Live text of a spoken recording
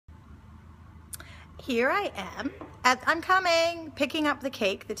here I am I'm coming, picking up the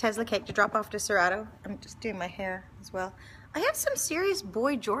cake, the Tesla cake to drop off to Serato. I'm just doing my hair as well. I have some serious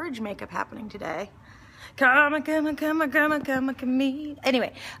Boy George makeup happening today. Come me.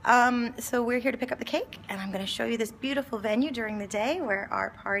 Anyway, so we're here to pick up the cake, and I'm going to show you this beautiful venue during the day where our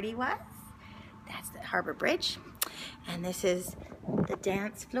party was. That's the Harbor Bridge, and this is the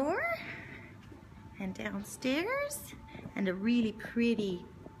dance floor, and downstairs, and a really pretty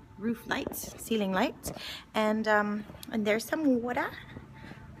roof lights, ceiling lights, and there's some water,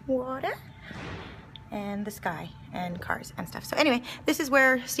 and the sky, and cars and stuff. So anyway, this is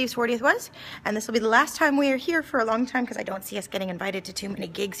where Steve's 40th was, and this will be the last time we are here for a long time because I don't see us getting invited to too many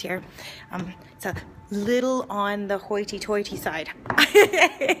gigs here. It's a little on the hoity-toity side.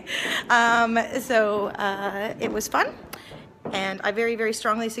 It was fun, and I very, very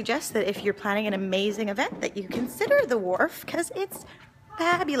strongly suggest that if you're planning an amazing event that you consider the Wharf, because it's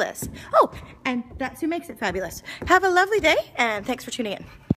fabulous. Oh, and that's who makes it fabulous. Have a lovely day, and thanks for tuning in.